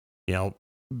 you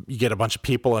get a bunch of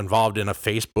people involved in a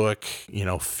Facebook,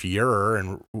 furor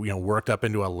and, worked up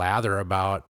into a lather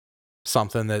about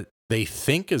something that they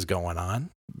think is going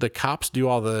on. The cops do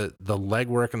all the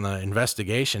legwork and the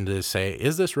investigation to say,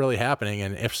 is this really happening?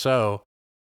 And if so,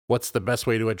 what's the best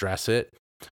way to address it?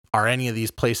 Are any of these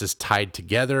places tied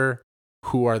together?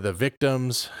 Who are the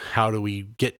victims? How do we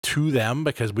get to them?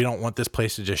 Because we don't want this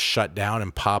place to just shut down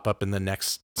and pop up in the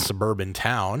next suburban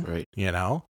town, right?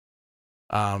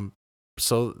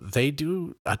 So they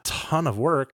do a ton of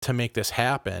work to make this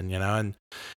happen, and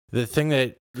the thing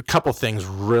that a couple things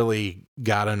really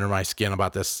got under my skin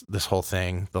about this whole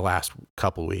thing the last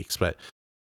couple weeks. But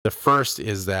the first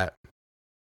is that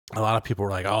a lot of people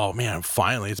were like, oh man,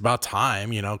 finally, it's about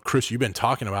time. Chris, you've been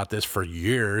talking about this for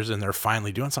years and they're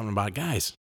finally doing something about it.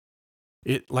 Guys,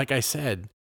 like I said,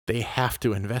 they have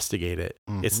to investigate it.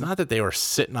 Mm-hmm. It's not that they were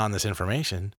sitting on this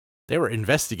information. They were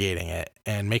investigating it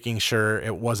and making sure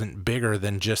it wasn't bigger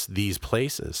than just these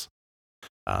places.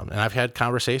 And I've had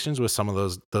conversations with some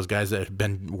of those guys that have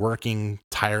been working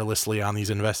tirelessly on these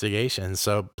investigations.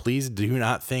 So please do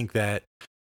not think that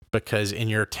because in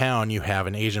your town you have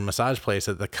an Asian massage place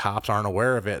that the cops aren't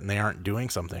aware of it and they aren't doing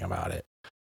something about it.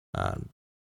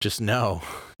 Just know,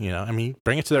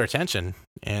 bring it to their attention.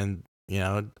 And,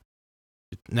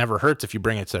 it never hurts if you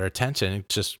bring it to their attention.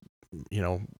 It's just,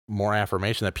 more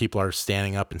affirmation that people are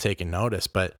standing up and taking notice,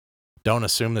 but don't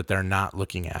assume that they're not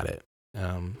looking at it.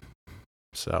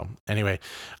 So anyway,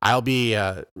 I'll be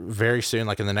very soon,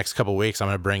 like in the next couple of weeks, I'm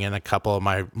going to bring in a couple of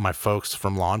my folks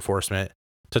from law enforcement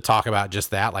to talk about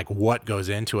just that, like what goes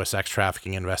into a sex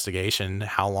trafficking investigation,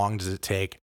 how long does it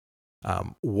take,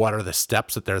 what are the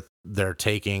steps that they're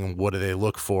taking, what do they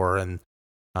look for, and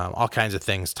all kinds of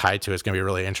things tied to it. It's going to be a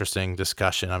really interesting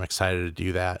discussion. I'm excited to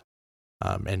do that,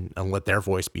 and let their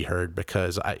voice be heard,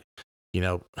 because I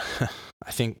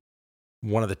think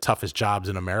one of the toughest jobs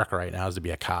in America right now is to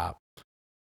be a cop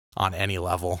on any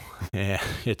level. Yeah,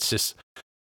 it's just,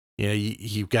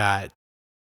 you've got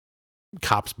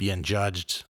cops being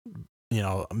judged,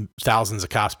 thousands of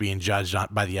cops being judged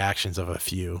by the actions of a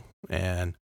few.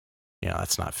 And,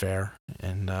 that's not fair.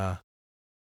 And,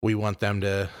 we want them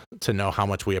to know how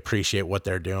much we appreciate what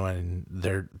they're doing.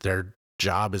 Their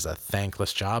job is a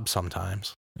thankless job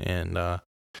sometimes. And, but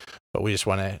we just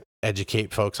want to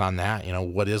educate folks on that.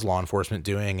 What is law enforcement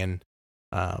doing, and,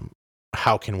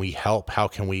 how can we help? How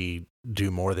can we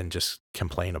do more than just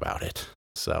complain about it?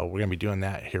 So we're going to be doing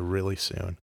that here really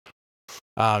soon.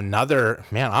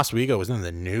 Oswego was in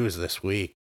the news this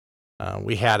week.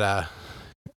 We had a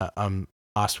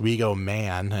Oswego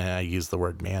man, and I use the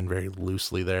word man very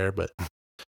loosely there, but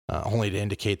only to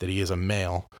indicate that he is a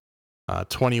male.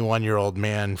 21-year-old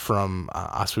man from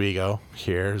Oswego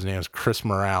here, his name is Chris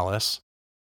Morales,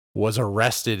 was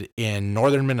arrested in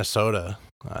northern Minnesota,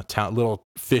 a little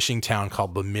fishing town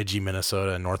called Bemidji,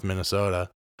 Minnesota, in North Minnesota,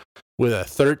 with a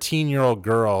 13-year-old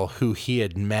girl who he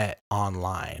had met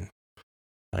online.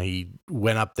 He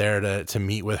went up there to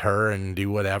meet with her and do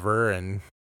whatever, and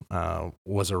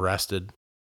was arrested.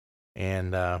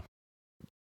 And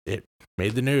it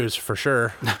made the news for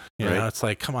sure. It's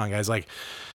like, come on, guys. Like,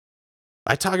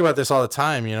 I talk about this all the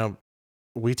time.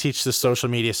 We teach the social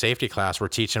media safety class. We're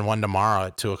teaching one tomorrow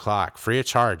at 2:00, free of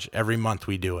charge. Every month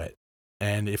we do it.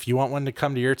 And if you want one to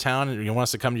come to your town, and you want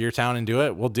us to come to your town and do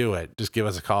it, we'll do it. Just give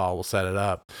us a call. We'll set it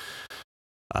up.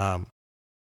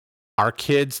 Our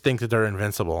kids think that they're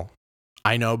invincible.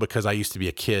 I know, because I used to be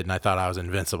a kid and I thought I was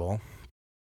invincible.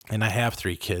 And I have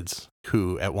 3 kids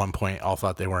who at one point all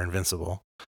thought they were invincible.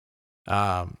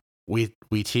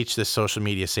 We teach this social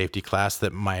media safety class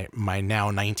that my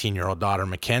now 19-year-old daughter,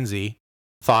 Mackenzie,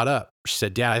 thought up. She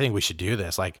said, "Dad, I think we should do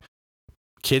this. Like,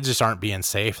 kids just aren't being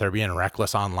safe. They're being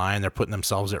reckless online. They're putting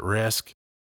themselves at risk.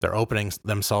 They're opening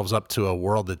themselves up to a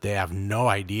world that they have no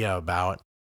idea about.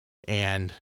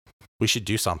 And we should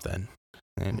do something."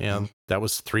 And, that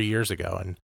was 3 years ago.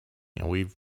 And,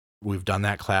 we've done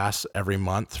that class every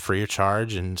month, free of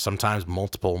charge, and sometimes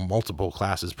multiple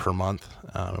classes per month.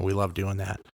 We love doing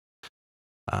that.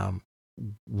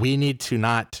 We need to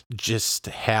not just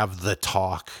have the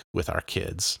talk with our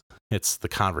kids. It's the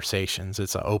conversations.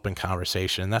 It's an open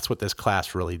conversation. That's what this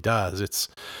class really does. It's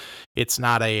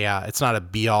not a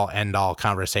be all end all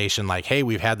conversation like, hey,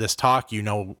 we've had this talk,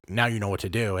 now you know what to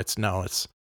do. It's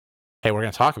hey, we're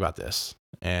going to talk about this,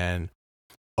 and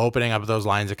opening up those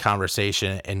lines of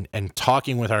conversation and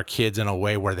talking with our kids in a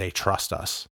way where they trust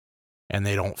us and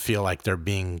they don't feel like they're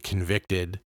being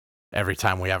convicted every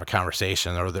time we have a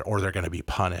conversation, or they're going to be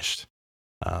punished.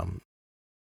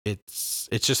 It's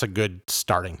just a good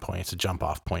starting point. It's a jump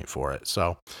off point for it.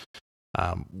 So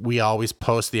we always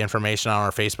post the information on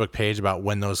our Facebook page about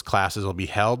when those classes will be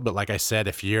held. But like I said,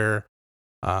 if you're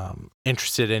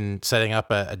interested in setting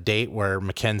up a date where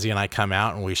Mackenzie and I come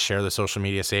out and we share the social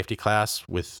media safety class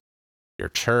with your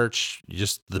church,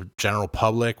 just the general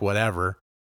public, whatever,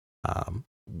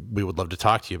 we would love to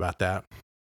talk to you about that.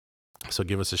 So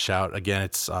give us a shout. Again,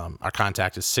 it's our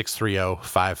contact is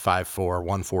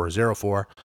 630-554-1404,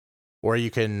 or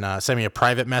you can send me a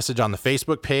private message on the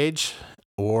Facebook page,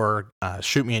 or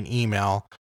shoot me an email,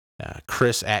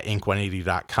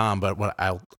 chris@ink180.com. But what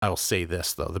I'll say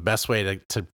this, though, the best way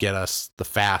to get us the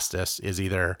fastest is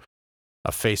either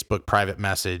a Facebook private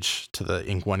message to the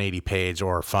Ink 180 page,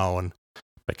 or a phone,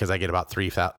 because I get about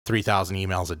 3,000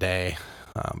 emails a day,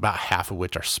 about half of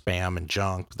which are spam and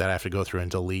junk that I have to go through and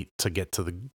delete to get to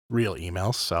the real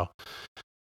emails. So,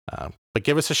 but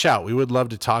give us a shout. We would love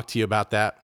to talk to you about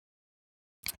that.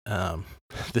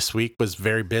 This week was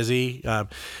very busy.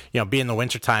 Being the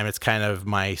wintertime, it's kind of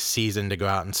my season to go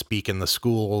out and speak in the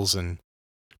schools and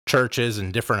churches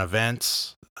and different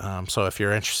events. So if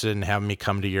you're interested in having me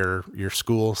come to your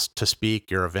schools to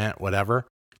speak, your event, whatever,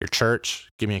 your church,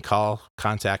 give me a call,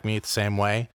 contact me the same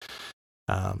way.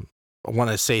 I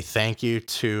want to say thank you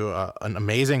to an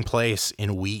amazing place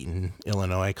in Wheaton,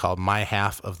 Illinois, called My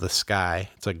Half of the Sky.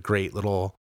 It's a great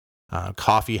little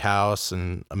coffee house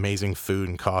and amazing food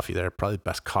and coffee there. Probably the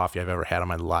best coffee I've ever had in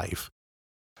my life.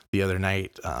 The other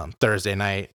night, Thursday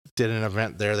night, did an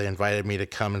event there. They invited me to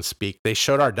come and speak. They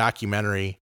showed our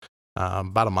documentary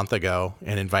about a month ago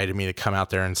and invited me to come out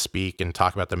there and speak and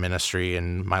talk about the ministry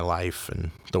and my life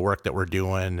and the work that we're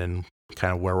doing and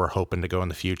kind of where we're hoping to go in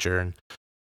the future. And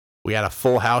we had a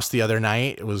full house the other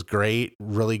night. It was great.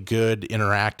 Really good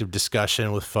interactive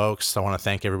discussion with folks. I want to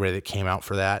thank everybody that came out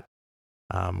for that.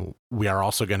 We are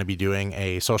also going to be doing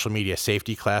a social media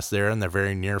safety class there in the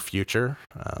very near future.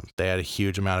 They had a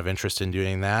huge amount of interest in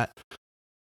doing that.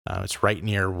 It's right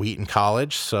near Wheaton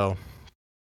College, so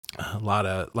a lot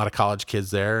of college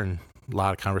kids there and a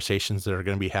lot of conversations that are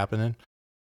going to be happening.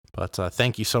 But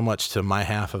thank you so much to My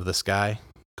Half of the Sky.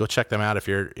 Go check them out if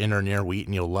you're in or near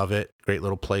Wheaton. You'll love it. Great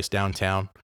little place downtown.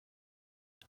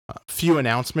 A few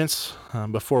announcements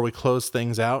before we close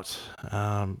things out.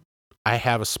 I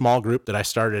have a small group that I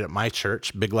started at my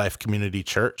church, Big Life Community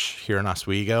Church here in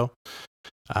Oswego.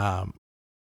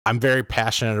 I'm very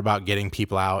passionate about getting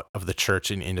people out of the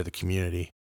church and into the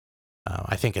community.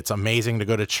 I think it's amazing to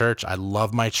go to church. I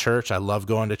love my church. I love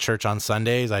going to church on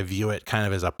Sundays. I view it kind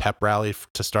of as a pep rally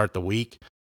to start the week,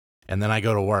 and then I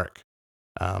go to work.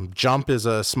 Jump is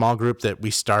a small group that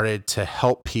we started to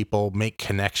help people make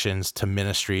connections to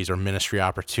ministries or ministry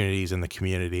opportunities in the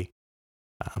community.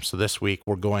 So this week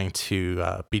we're going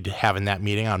to be having that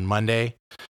meeting on Monday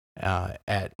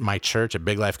at my church, at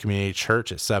Big Life Community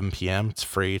Church at 7 p.m. It's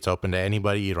free. It's open to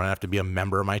anybody. You don't have to be a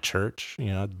member of my church. You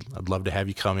know, I'd love to have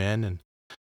you come in, and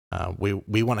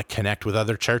we want to connect with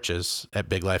other churches at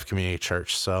Big Life Community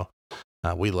Church. So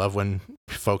we love when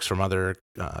folks from other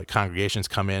congregations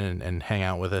come in and hang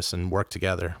out with us and work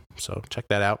together. So check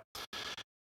that out.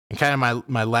 And kind of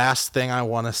my last thing I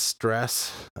want to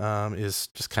stress is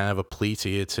just kind of a plea to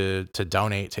you to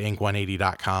donate to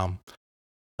Inc180.com.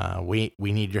 We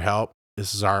need your help.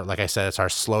 This is like I said, it's our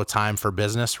slow time for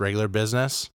business, regular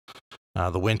business.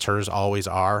 The winters always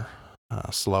are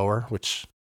slower, which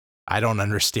I don't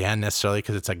understand necessarily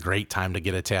because it's a great time to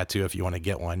get a tattoo if you want to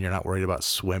get one. You're not worried about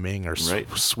swimming or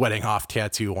sweating off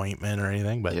tattoo ointment or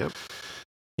anything, but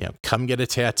come get a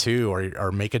tattoo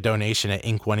or make a donation at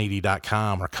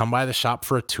Inc180.com or come by the shop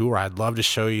for a tour. I'd love to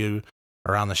show you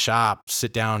around the shop,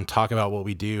 sit down, talk about what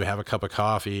we do, have a cup of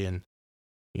coffee, and,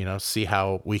 you know, see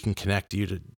how we can connect you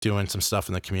to doing some stuff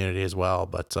in the community as well.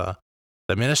 But the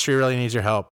ministry really needs your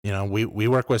help. You know, we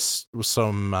work with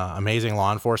some amazing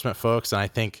law enforcement folks, and I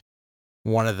think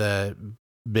one of the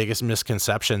biggest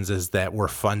misconceptions is that we're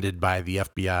funded by the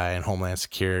FBI and Homeland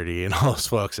Security and all those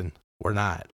folks, and we're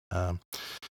not.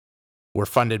 We're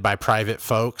funded by private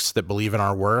folks that believe in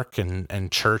our work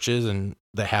and churches and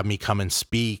that have me come and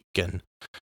speak and,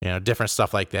 you know, different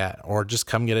stuff like that. Or just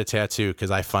come get a tattoo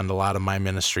because I fund a lot of my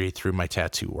ministry through my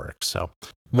tattoo work. So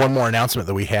one more announcement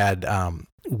that we had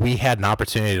an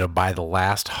opportunity to buy the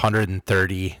last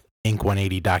 130 Inc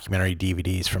 180 documentary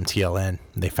DVDs from TLN.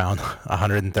 They found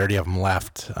 130 of them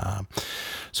left.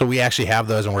 So we actually have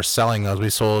those and we're selling those. We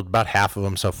sold about half of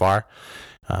them so far.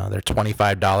 They're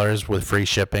 $25 with free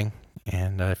shipping.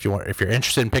 And if you're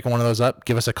interested in picking one of those up,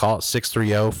 give us a call at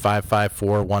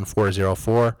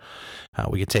 630-554-1404.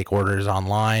 We can take orders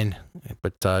online,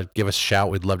 but give us a shout.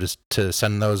 We'd love to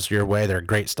send those your way. They're a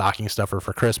great stocking stuffer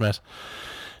for Christmas.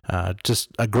 Just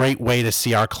a great way to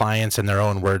see our clients in their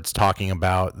own words talking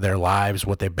about their lives,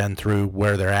 what they've been through,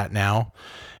 where they're at now,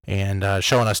 and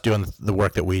showing us doing the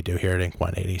work that we do here at Inc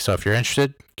 180. So if you're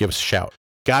interested, give us a shout.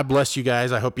 God bless you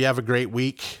guys. I hope you have a great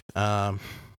week.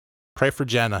 Pray for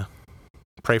Jenna.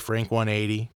 Pray for Inc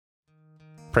 180.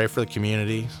 Pray for the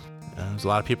community. There's a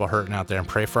lot of people hurting out there, and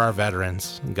pray for our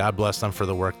veterans. And God bless them for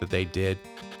the work that they did.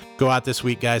 Go out this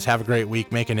week, guys. Have a great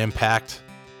week. Make an impact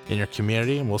in your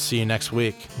community, and we'll see you next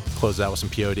week. Close out with some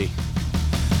P.O.D.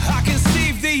 I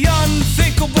conceive the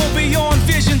unthinkable beyond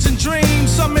visions and dreams.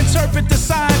 Some interpret the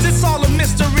signs, it's all a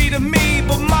mystery to me,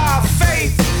 but my